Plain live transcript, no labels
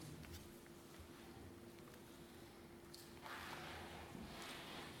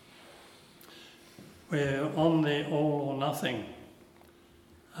We're on the All or Nothing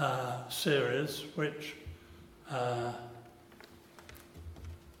series, which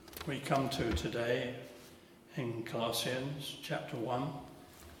we come to today in Colossians chapter 1,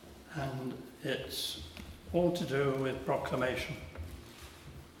 and it's all to do with proclamation.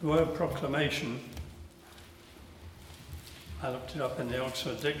 The word proclamation, I looked it up in the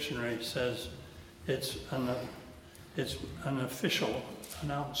Oxford Dictionary, says it's an official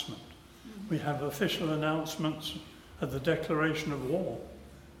announcement. We have official announcements of the declaration of war,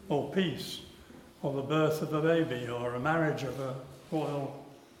 or peace, or the birth of a baby, or a marriage of a royal,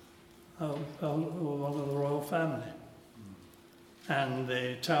 one of the royal family. And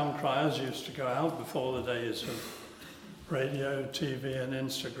the town criers used to go out before the days of radio, TV, and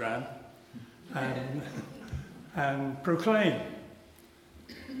Instagram, and proclaim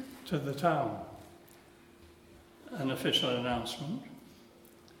to the town an official announcement.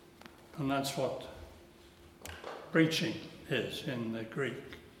 And that's what preaching is in the Greek,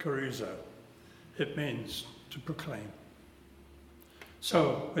 keruzo. It means to proclaim.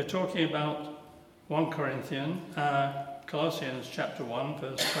 So we're talking about Colossians chapter 1,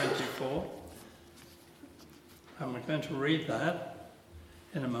 verse 24. And we're going to read that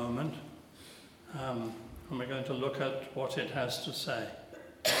in a moment. And we're going to look at what it has to say.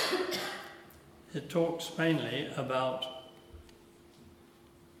 It talks mainly about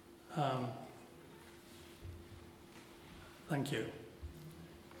thank you.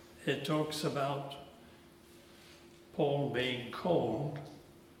 It talks about Paul being called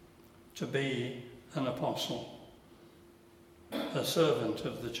to be an apostle, a servant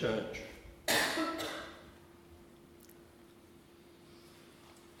of the church.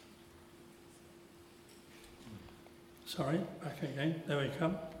 Sorry, back again. There we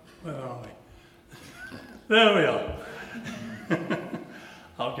come. Where are we? There we are.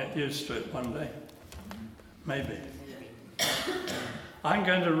 I'll get used to it one day. Maybe. I'm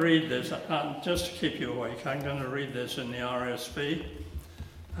going to read this, just to keep you awake, I'm going to read this in the RSV,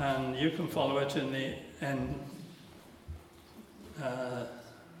 and you can follow it in the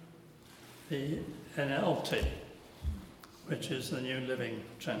NLT, which is the New Living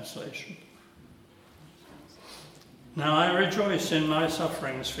Translation. Now I rejoice in my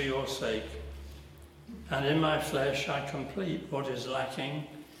sufferings for your sake, and in my flesh I complete what is lacking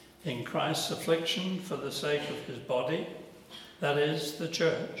in Christ's affliction for the sake of his body, that is, the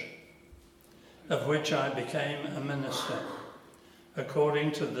church, of which I became a minister,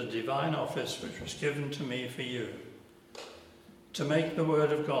 according to the divine office which was given to me for you, to make the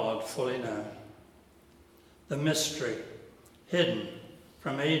word of God fully known, the mystery hidden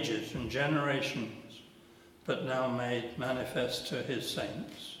from ages and generations, but now made manifest to his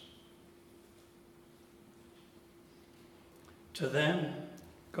saints. To them,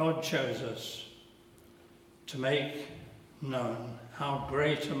 God chose us to make known how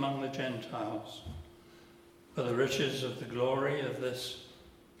great among the Gentiles are the riches of the glory of this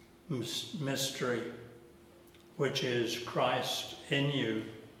mystery, which is Christ in you,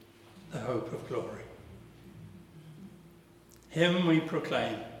 the hope of glory. Him we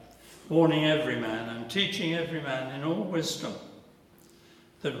proclaim, warning every man and teaching every man in all wisdom,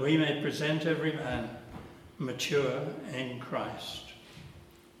 that we may present every man mature in Christ.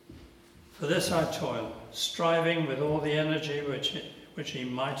 For this I toil, striving with all the energy which he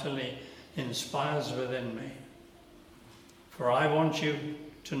mightily inspires within me. For I want you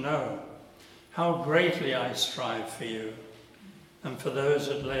to know how greatly I strive for you, and for those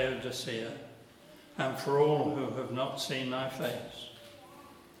at Laodicea, and for all who have not seen my face,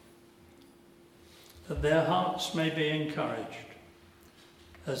 that their hearts may be encouraged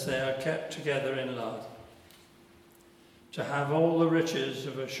as they are kept together in love, to have all the riches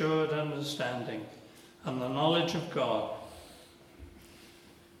of assured understanding and the knowledge of God,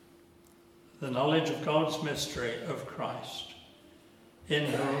 the knowledge of God's mystery of Christ, in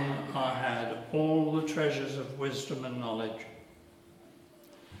whom I had all the treasures of wisdom and knowledge.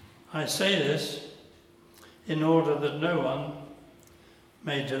 I say this in order that no one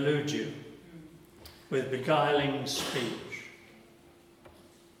may delude you with beguiling speech.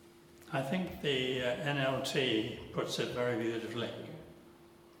 I think the NLT puts it very beautifully.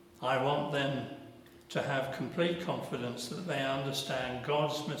 I want them to have complete confidence that they understand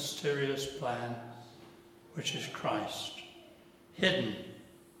God's mysterious plan, which is Christ, hidden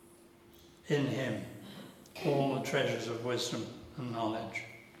in him all the treasures of wisdom and knowledge.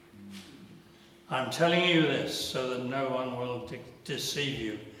 I'm telling you this so that no one will deceive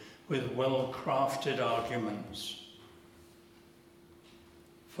you with well-crafted arguments.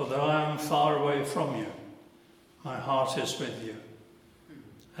 For though I am far away from you, my heart is with you,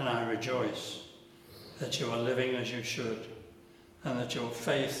 and I rejoice that you are living as you should, and that your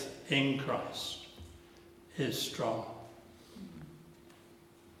faith in Christ is strong.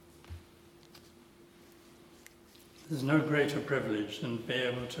 There's no greater privilege than to be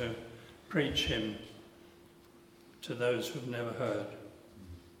able to preach him to those who've never heard.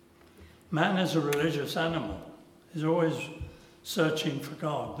 Man is a religious animal. He's always searching for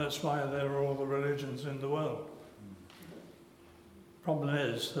God. That's why there are all the religions in the world. Problem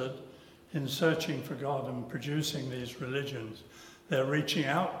is that in searching for God and producing these religions, they're reaching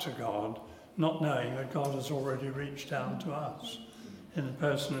out to God, not knowing that God has already reached down to us in the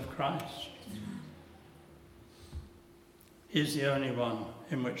person of Christ. He's the only one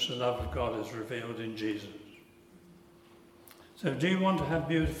in which the love of God is revealed in Jesus. So do you want to have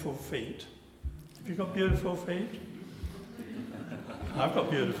beautiful feet? Have you got beautiful feet? I've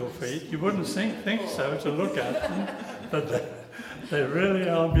got beautiful feet. You wouldn't think so to look at them, but they really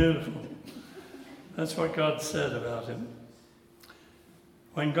are beautiful. That's what God said about him.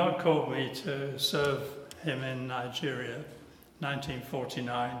 When God called me to serve him in Nigeria,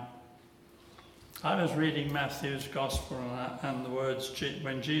 1949, I was reading Matthew's Gospel and the words,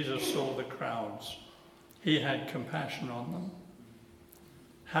 when Jesus saw the crowds, he had compassion on them,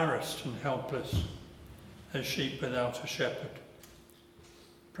 harassed and helpless, as sheep without a shepherd.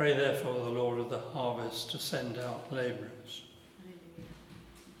 Pray therefore the Lord of the harvest to send out labourers.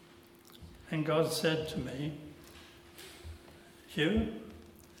 And God said to me, Hugh,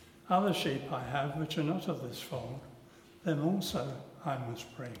 other sheep I have which are not of this fold, them also I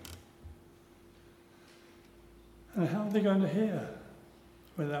must bring. And how are they going to hear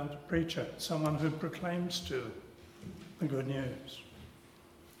without a preacher, someone who proclaims to them the good news?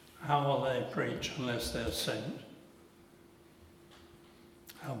 How will they preach unless they're sent?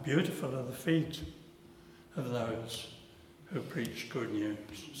 How beautiful are the feet of those who preach good news.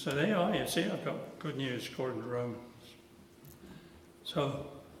 So there you are, you see, I've got good news according to Romans. So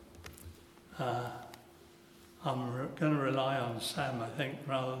I'm going to rely on Sam, I think,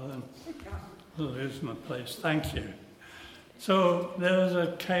 rather than lose my place. Thank you. So there's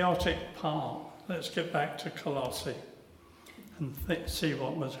a chaotic part. Let's get back to Colossae and see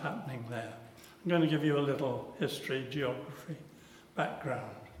what was happening there. I'm going to give you a little history, geography,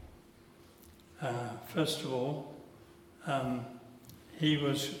 background. First of all,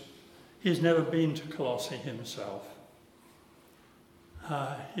 he's never been to Colossae himself.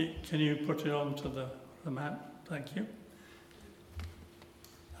 Can you put it onto the map? Thank you.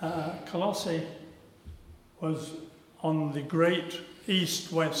 Colossae was on the great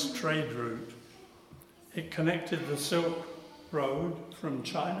east-west trade route. It connected the Silk Road from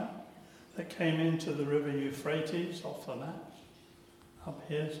China that came into the river Euphrates off the map, up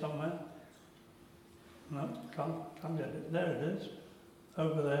here somewhere. No, can't get it. There it is,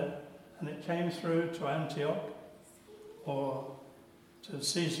 over there. And it came through to Antioch or to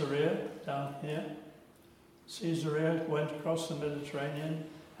Caesarea down here. Caesarea went across the Mediterranean.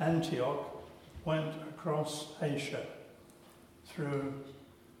 Antioch went across Asia through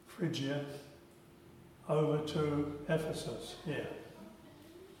Phrygia over to Ephesus here.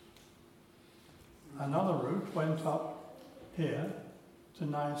 Another route went up here to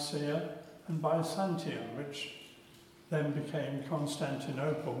Nicaea and Byzantium, which then became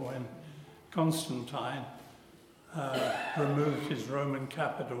Constantinople when Constantine removed his Roman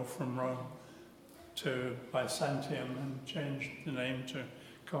capital from Rome to Byzantium and changed the name to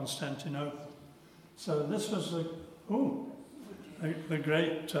Constantinople. So this was the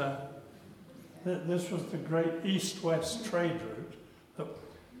great this was the great east-west trade route.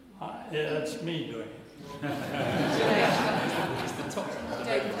 That's me doing it. It's the top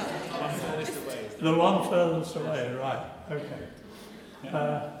one furthest away. The one furthest away, right? Okay.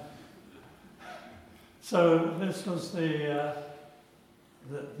 So this was the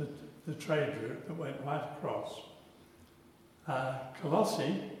trade route that went right across.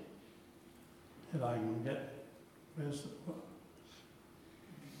 Colossae, if I can get,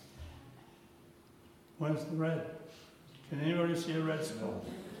 where's the red? Can anybody see a red spot?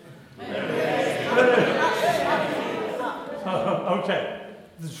 Okay,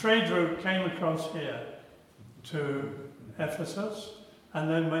 the trade route came across here to Ephesus and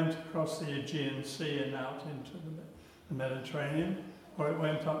then went across the Aegean Sea and out into the Mediterranean, or it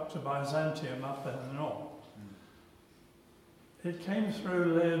went up to Byzantium up in the north. It came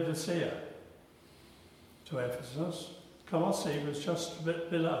through Laodicea to Ephesus. Colossae was just a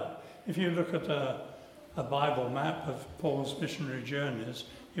bit below. If you look at a Bible map of Paul's missionary journeys,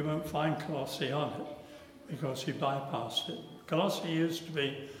 you won't find Colossae on it because he bypassed it. Colossae used to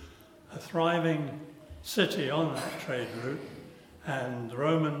be a thriving city on that trade route, and the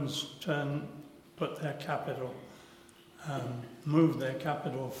Romans put their capital, moved their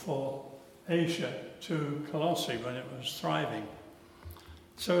capital for Asia to Colossae when it was thriving.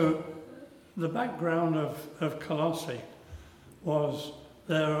 So the background of Colossae was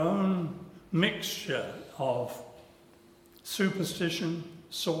their own mixture of superstition,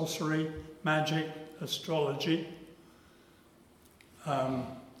 sorcery, magic, astrology. And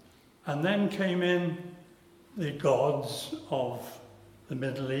then came in the gods of the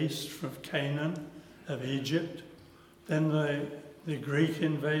Middle East, from Canaan, of Egypt. Then the Greek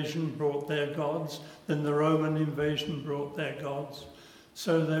invasion brought their gods. Then the Roman invasion brought their gods.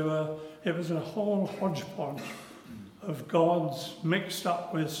 So it was a whole hodgepodge of gods mixed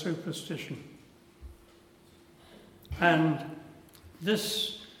up with superstition. And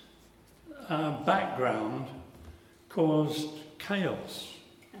this background caused chaos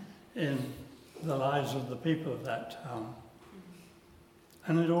in the lives of the people of that town.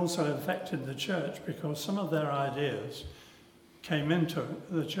 And it also affected the church because some of their ideas came into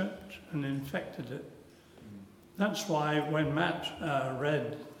the church and infected it. That's why when Matt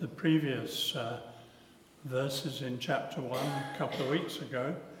read the previous verses in chapter 1 a couple of weeks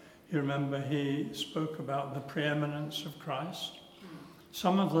ago, you remember he spoke about the preeminence of Christ.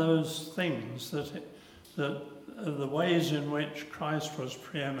 Some of those things that the ways in which Christ was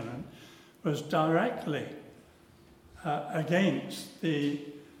preeminent was directly against the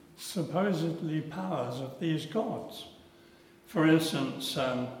supposedly powers of these gods. For instance,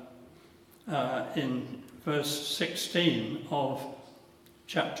 in verse 16 of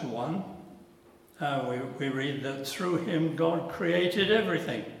chapter 1, we read that through him God created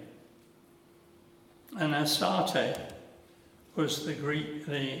everything. And Astarte was the Greek,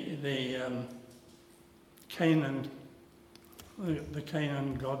 the Canaan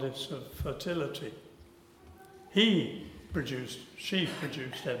goddess of fertility. She produced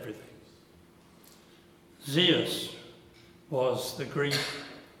everything. Zeus was the Greek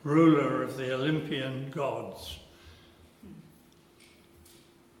ruler of the Olympian gods.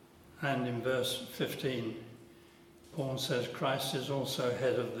 And in verse 15, Paul says Christ is also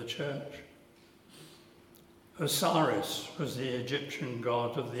head of the church. Osiris was the Egyptian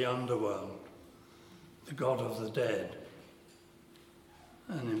god of the underworld, the god of the dead.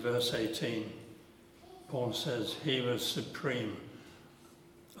 And in verse 18, Paul says he was supreme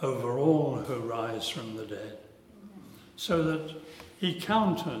over all who rise from the dead. So that he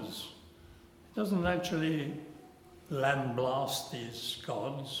counters, he doesn't actually lambaste these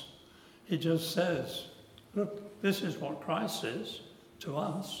gods. He just says, look, this is what Christ is to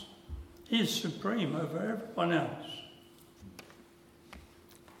us. He is supreme over everyone else.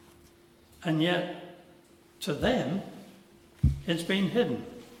 And yet, to them, it's been hidden.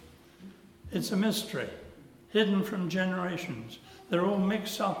 It's a mystery, hidden from generations. They're all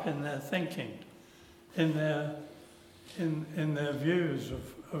mixed up in their thinking, in their views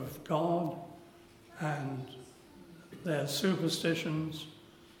of God and their superstitions,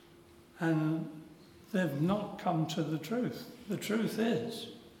 and they've not come to the truth. The truth is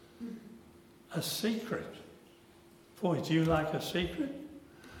a secret. Boy, do you like a secret?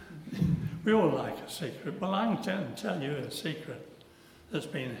 We all like a secret. Well, I can tell you a secret that's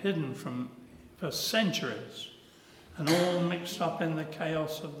been hidden for centuries and all mixed up in the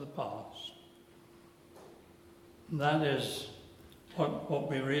chaos of the past. And that is what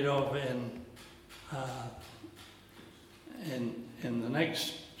we read of in the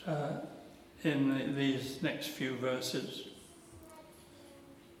next these next few verses.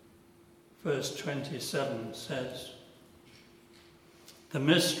 Verse 27 says, "The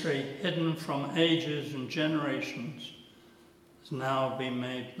mystery hidden from ages and generations has now been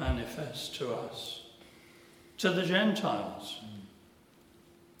made manifest to us, to the Gentiles.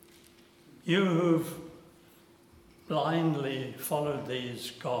 You who've blindly followed these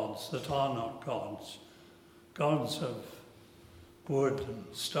gods that are not gods, gods of wood and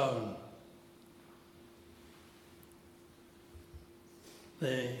stone.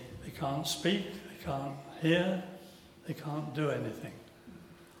 They can't speak, they can't hear, they can't do anything.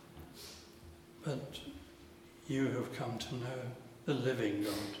 But you have come to know the living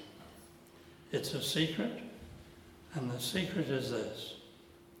God. It's a secret, and the secret is this,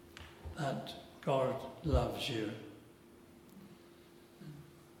 that God loves you.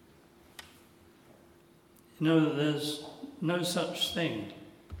 You know that there's no such thing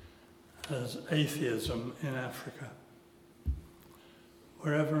as atheism in Africa.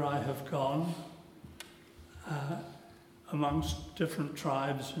 Wherever I have gone, amongst different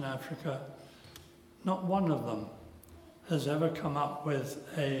tribes in Africa, not one of them has ever come up with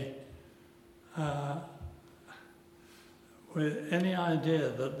with any idea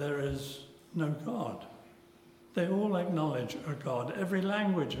that there is no God. They all acknowledge a God. Every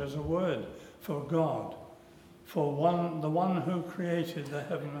language has a word for God, for the one who created the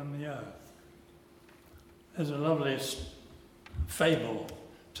heaven and the earth. There's a lovely fable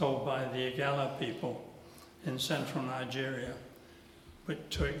told by the Igala people in central Nigeria,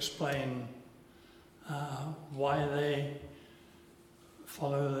 to explain why they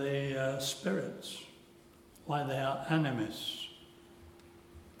follow the spirits, why they are animists.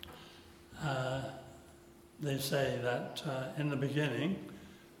 They say that in the beginning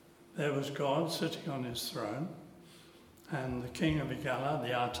there was God sitting on his throne, and the king of Igala,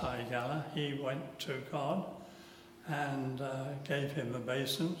 the Ata Igala, he went to God and gave him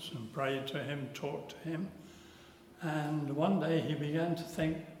obeisance and prayed to him, talked to him. And one day he began to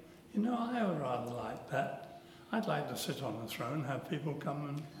think, I would rather like that. I'd like to sit on a throne, have people come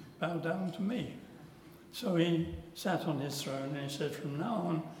and bow down to me. So he sat on his throne and he said, from now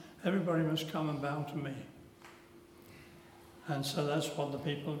on, everybody must come and bow to me. And so that's what the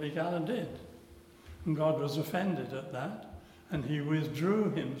people of Igala did. And God was offended at that, and he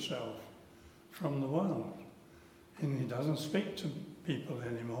withdrew himself from the world. And he doesn't speak to people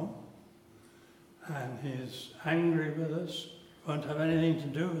anymore. And he's angry with us, won't have anything to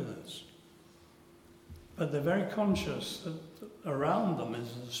do with us. But they're very conscious that around them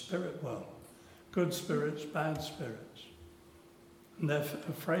is the spirit world. Good spirits, bad spirits. And they're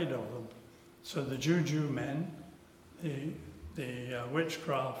afraid of them. So the juju men, the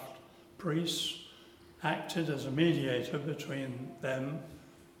witchcraft priests, acted as a mediator between them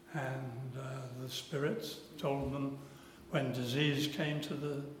and the spirits, told them when disease came to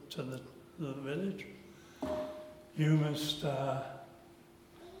the village, you must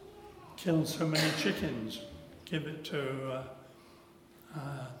kill so many chickens, give it to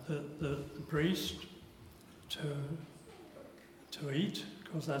the priest to eat,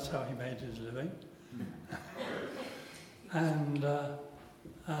 because that's how he made his living. And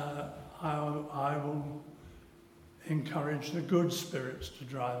I will encourage the good spirits to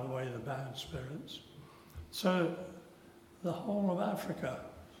drive away the bad spirits. So the whole of Africa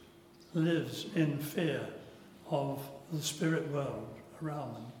lives in fear of the spirit world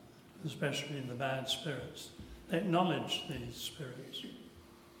around them, especially the bad spirits. They acknowledge these spirits,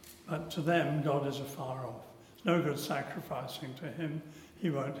 but to them God is afar off. It's no good sacrificing to him. He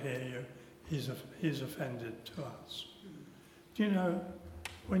won't hear you. He's offended to us. Do you know,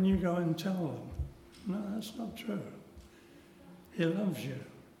 when you go and tell them, no, that's not true. He loves you.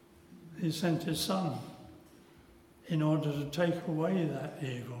 He sent his son in order to take away that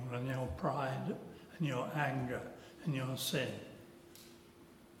evil and your pride and your anger and your sin.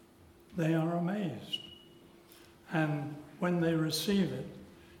 They are amazed. And when they receive it,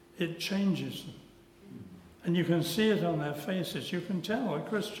 it changes them. And you can see it on their faces. You can tell a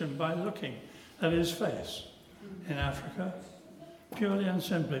Christian by looking at his face in Africa, purely and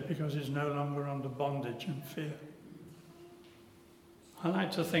simply because he's no longer under bondage and fear. I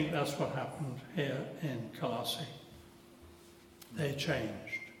like to think that's what happened here in Colossae. They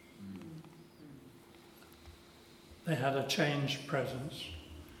changed. They had a changed presence.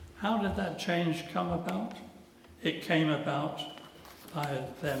 How did that change come about? It came about by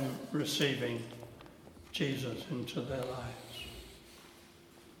them receiving Jesus into their lives.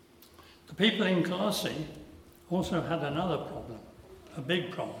 The people in Colossae also had another problem, a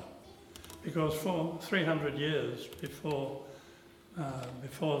big problem, because for 300 years before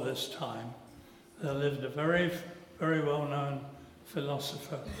this time, there lived a very, very well-known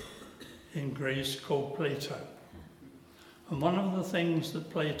philosopher in Greece called Plato. And one of the things that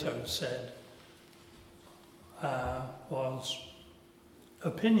Plato said was,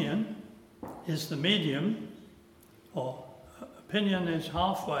 opinion is the medium, or opinion is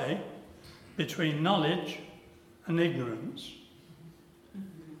halfway between knowledge and ignorance.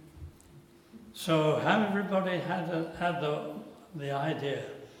 So everybody had the idea,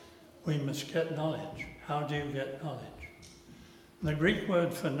 we must get knowledge. How do you get knowledge? The Greek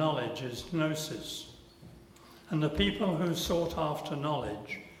word for knowledge is gnosis. And the people who sought after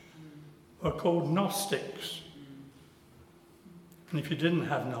knowledge were called Gnostics. And if you didn't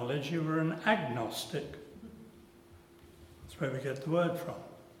have knowledge, you were an agnostic. That's where we get the word from.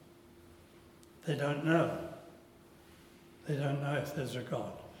 They don't know. They don't know if there's a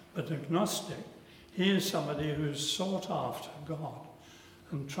God. But a Gnostic, he is somebody who's sought after God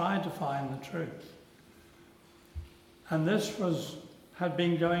and tried to find the truth. And this had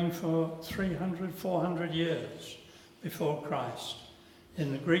been going for 300, 400 years before Christ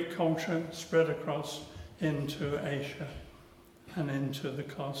in the Greek culture, spread across into Asia and into the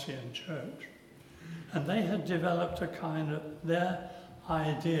Colossian church. And they had developed a kind of, their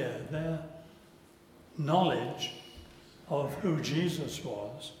idea, their knowledge of who Jesus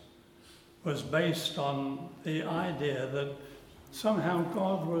was based on the idea that somehow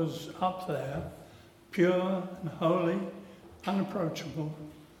God was up there, pure and holy, unapproachable.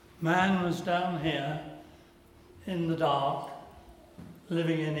 Man was down here in the dark,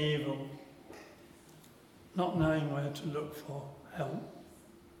 living in evil, not knowing where to look for help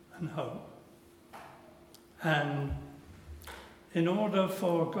and hope. And in order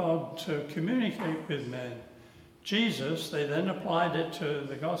for God to communicate with men, Jesus, they then applied it to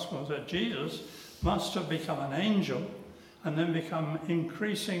the Gospels, that Jesus must have become an angel and then become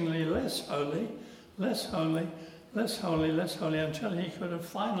increasingly less holy, less holy, less holy, less holy, until he could have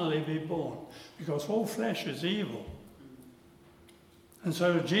finally be born, because all flesh is evil. And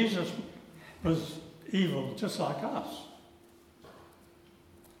so Jesus was evil just like us.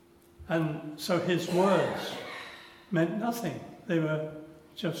 And so his words meant nothing. They were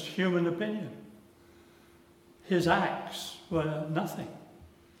just human opinion. His acts were nothing.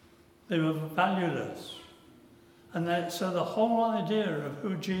 They were valueless. And so the whole idea of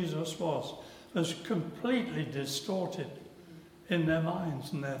who Jesus was completely distorted in their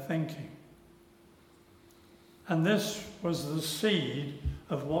minds and their thinking. And this was the seed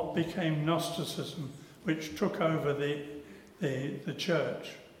of what became Gnosticism, which took over the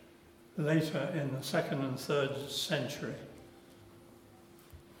church later in the 2nd and 3rd century.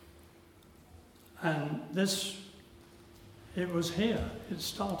 And it was here, it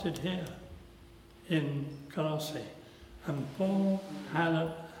started here in Colossae. And Paul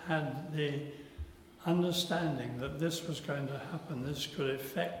had the understanding that this was going to happen, this could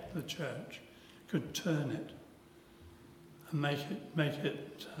affect the church, could turn it and make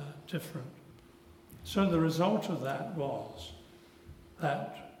it different. So the result of that was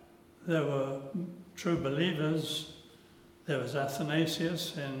that there were true believers. There was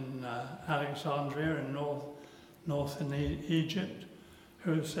Athanasius in Alexandria in northern Egypt,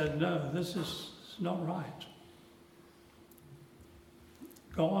 who said, no, this is not right.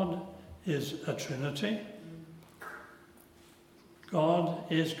 God is a Trinity. God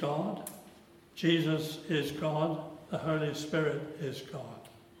is God. Jesus is God. The Holy Spirit is God.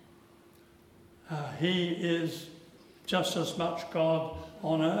 He is just as much God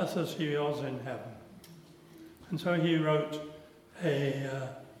on earth as he was in heaven. And so he wrote a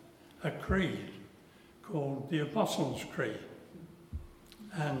creed called the Apostles' Creed.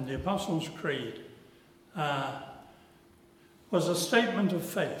 And the Apostles' Creed was a statement of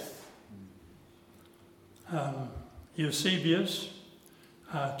faith. Eusebius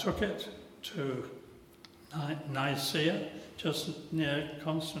took it to Nicaea, just near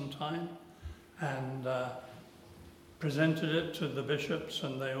Constantine, and presented it to the bishops,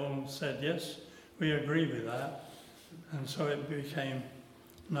 and they all said, yes, we agree with that. And so it became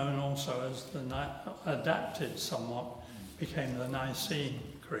known also as adapted somewhat, became the Nicene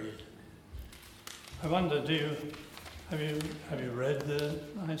Creed. I wonder, have you read the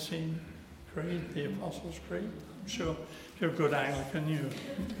Nicene Creed, the Apostles' Creed? I'm sure if you're a good Anglican,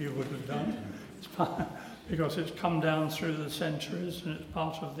 you would have done. Because it's come down through the centuries and it's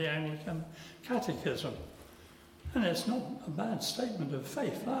part of the Anglican Catechism. And it's not a bad statement of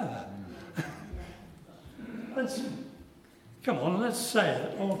faith either. Come on, let's say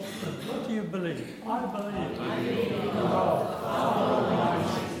it. What do you believe? I believe in God, Father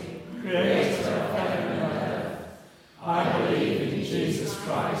Almighty, creator of heaven and earth. I believe in Jesus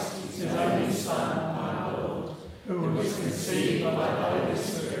Christ, his only Son, our Lord, who was conceived by the Holy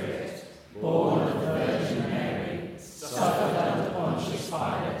Spirit, born of the Virgin Mary, suffered under Pontius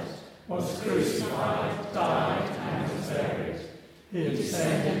Pilate, was crucified, died, and was buried. He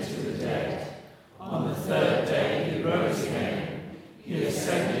descended to the dead. On the third day he rose again. He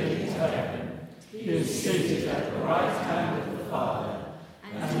ascended into heaven. He is seated at the right hand of the Father,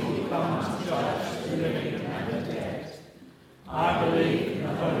 and he will come to judge the living and the dead. I believe in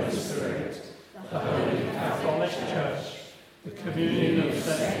the Holy Spirit, the Holy Catholic Church, the communion of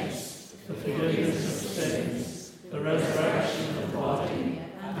saints, the forgiveness of sins, the resurrection of the body,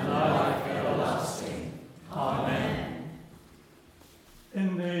 and life everlasting. Amen.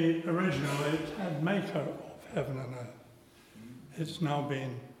 In the original, it had maker of heaven and earth. It's now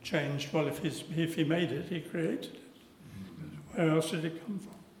been changed. Well, if he made it, he created it. Where else did it come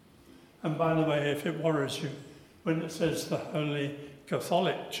from? And by the way, if it worries you, when it says the Holy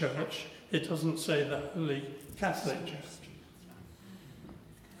Catholic Church, it doesn't say the Holy Catholic Church.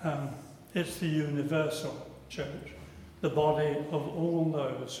 It's the universal church, the body of all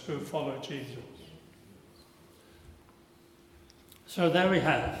those who follow Jesus. So there we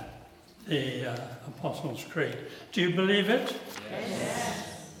have the Apostles' Creed. Do you believe it?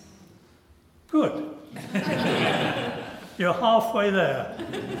 Yes. Good. You're halfway there.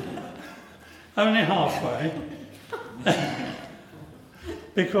 Only halfway.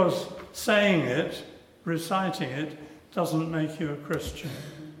 Because saying it, reciting it, doesn't make you a Christian.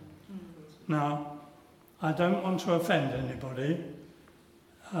 Now, I don't want to offend anybody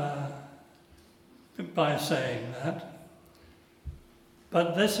by saying that,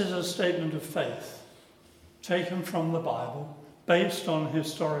 but this is a statement of faith taken from the Bible based on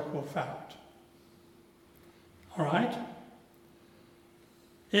historical fact. All right?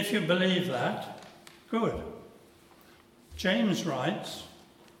 If you believe that, good. James writes,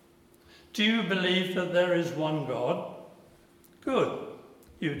 do you believe that there is one God? Good.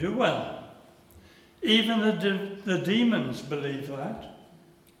 You do well. Even the demons believe that,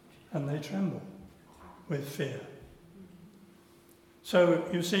 and they tremble with fear. So,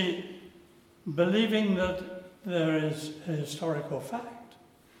 you see, believing that there is a historical fact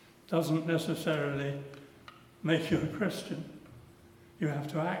doesn't necessarily make you a Christian. You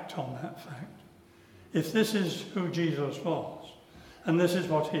have to act on that fact. If this is who Jesus was, and this is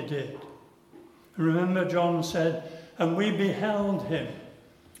what he did. Remember, John said, and we beheld him.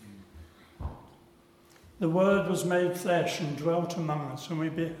 The Word was made flesh and dwelt among us, and we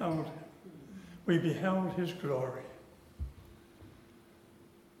beheld him. We beheld his glory.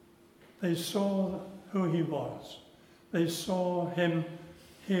 They saw who he was. They saw him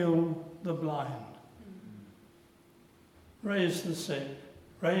heal the blind, raise the sick,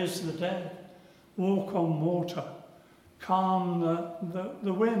 raise the dead, walk on water, calm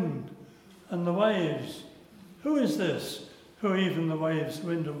the wind and the waves. Who is this who even the waves,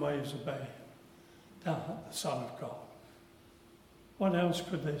 wind and waves obey? The Son of God. What else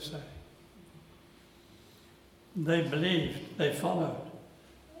could they say? They believed, they followed.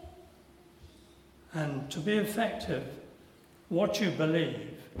 And to be effective, what you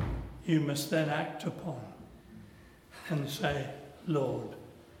believe, you must then act upon and say, Lord,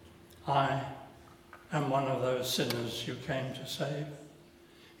 I am one of those sinners you came to save.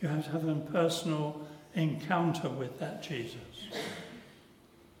 You have to have a personal encounter with that Jesus.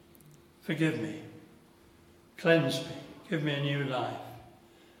 Forgive me, cleanse me, give me a new life.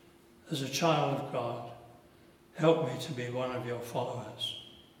 As a child of God, help me to be one of your followers.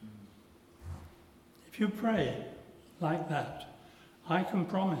 If you pray like that, I can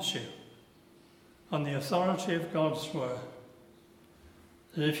promise you, on the authority of God's word,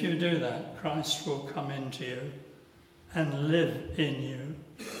 that if you do that, Christ will come into you and live in you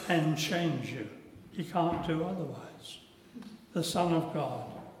and change you. He can't do otherwise. The Son of God,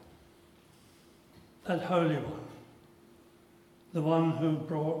 that Holy One, the one who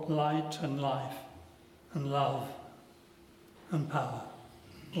brought light and life and love and power,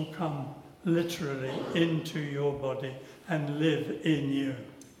 will come literally into your body and live in you.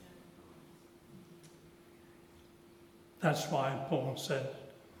 That's why Paul said,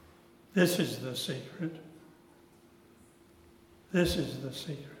 this is the secret. This is the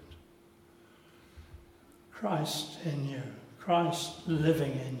secret. Christ in you, Christ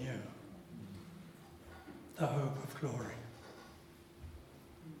living in you, the hope of glory.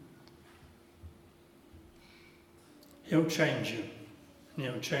 He'll change you, and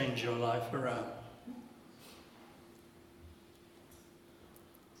he'll change your life around.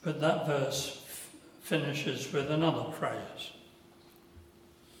 But that verse finishes with another phrase.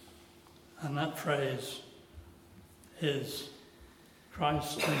 And that phrase is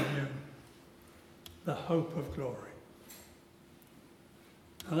Christ in you, the hope of glory.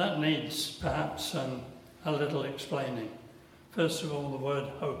 Now that needs perhaps a little explaining. First of all, the word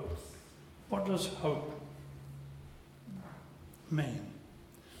hope. What does hope mean?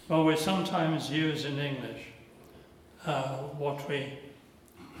 Well, we sometimes use in English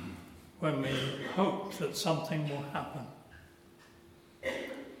when we hope that something will happen.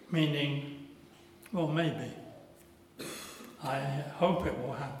 Meaning, well, maybe. I hope it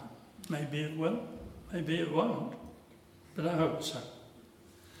will happen. Maybe it will, maybe it won't, but I hope so.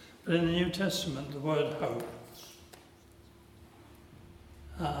 But in the New Testament, the word hope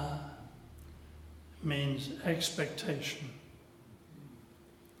means expectation.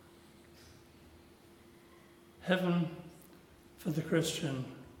 Heaven for the Christian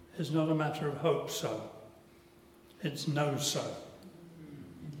is not a matter of hope so, it's no so.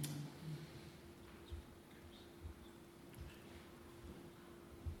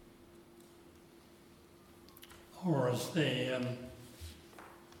 Or as the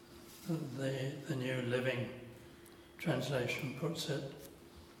New Living Translation puts it,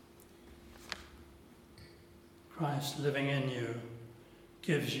 Christ living in you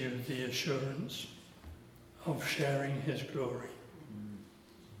gives you the assurance of sharing his glory.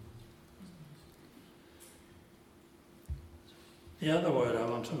 The other word I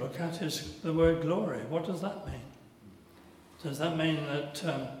want to look at is the word glory. What does that mean? Does that mean that,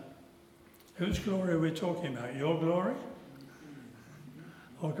 whose glory are we talking about? Your glory?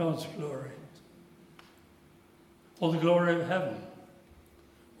 Or God's glory? Or the glory of heaven?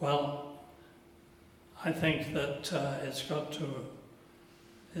 Well, I think that it's got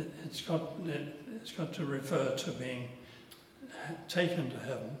to refer to being taken to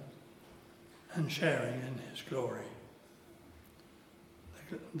heaven and sharing in his glory.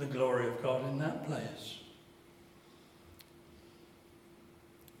 The glory of God in that place.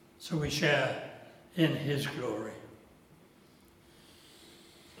 So we share in his glory.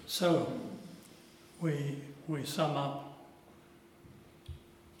 So we sum up,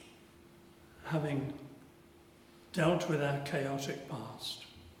 having dealt with our chaotic past,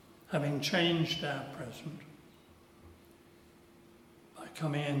 having changed our present, by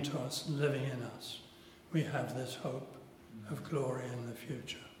coming into us and living in us, we have this hope of glory in the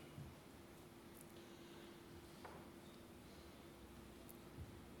future.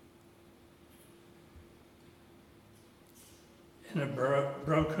 In a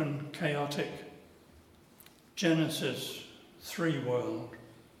broken, chaotic Genesis 3 world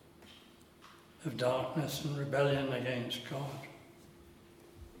of darkness and rebellion against God,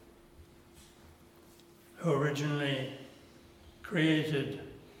 who originally created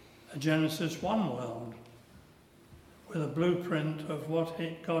a Genesis 1 world with a blueprint of what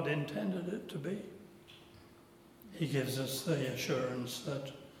God intended it to be. He gives us the assurance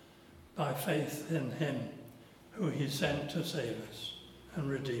that by faith in him, who he sent to save us and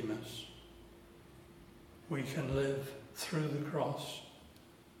redeem us, we can live through the cross,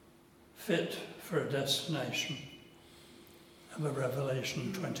 fit for a destination of a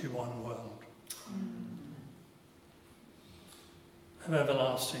Revelation 21 world of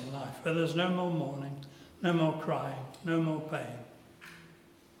everlasting life, where there's no more mourning, no more crying, no more pain,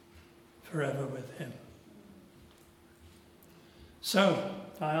 forever with him. So,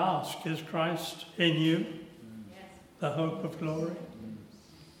 I ask, is Christ in you, the hope of glory?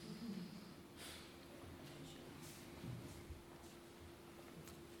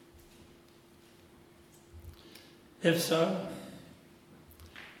 If so,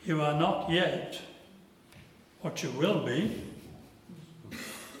 you are not yet what you will be,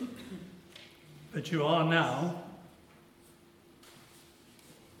 but you are now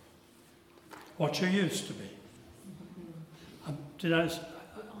what you used to be.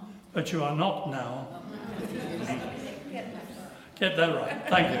 But you are not now. Get that right.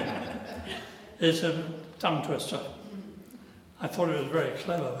 Thank you. It's a tongue twister. I thought it was very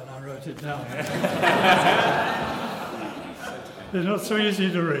clever when I wrote it down. It's not so easy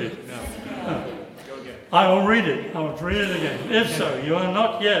to read. No. I will read it. I will read it again. If so, you are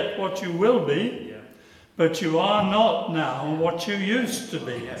not yet what you will be, but you are not now what you used to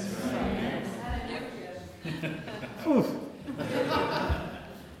be.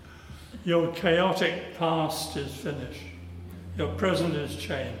 Your chaotic past is finished. Your present is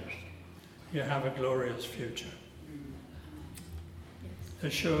changed. You have a glorious future.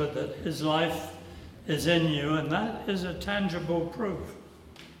 Assured that his life is in you, and that is a tangible proof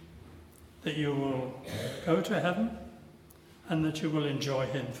that you will go to heaven and that you will enjoy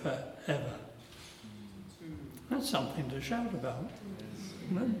him forever. That's something to shout about,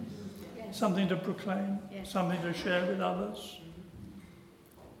 isn't it? Yes. Something to proclaim, something to share with others.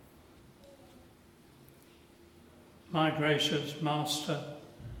 My gracious Master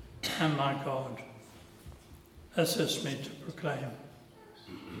and my God, assist me to proclaim,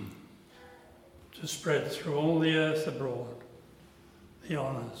 to spread through all the earth abroad the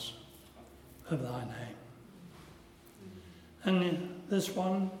honours of thy name. And this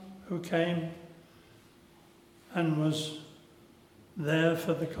one who came and was there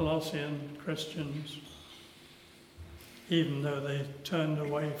for the Colossian Christians, even though they turned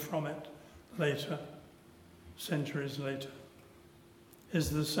away from it later, centuries later, is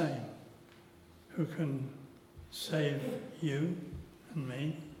the same who can save you and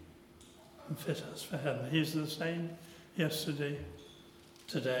me and fit us for heaven. He's the same yesterday,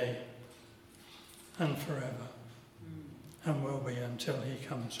 today, and forever, and will be until he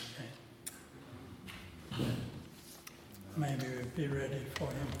comes again. May we be ready for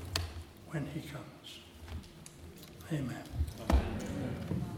him when he comes. Amen.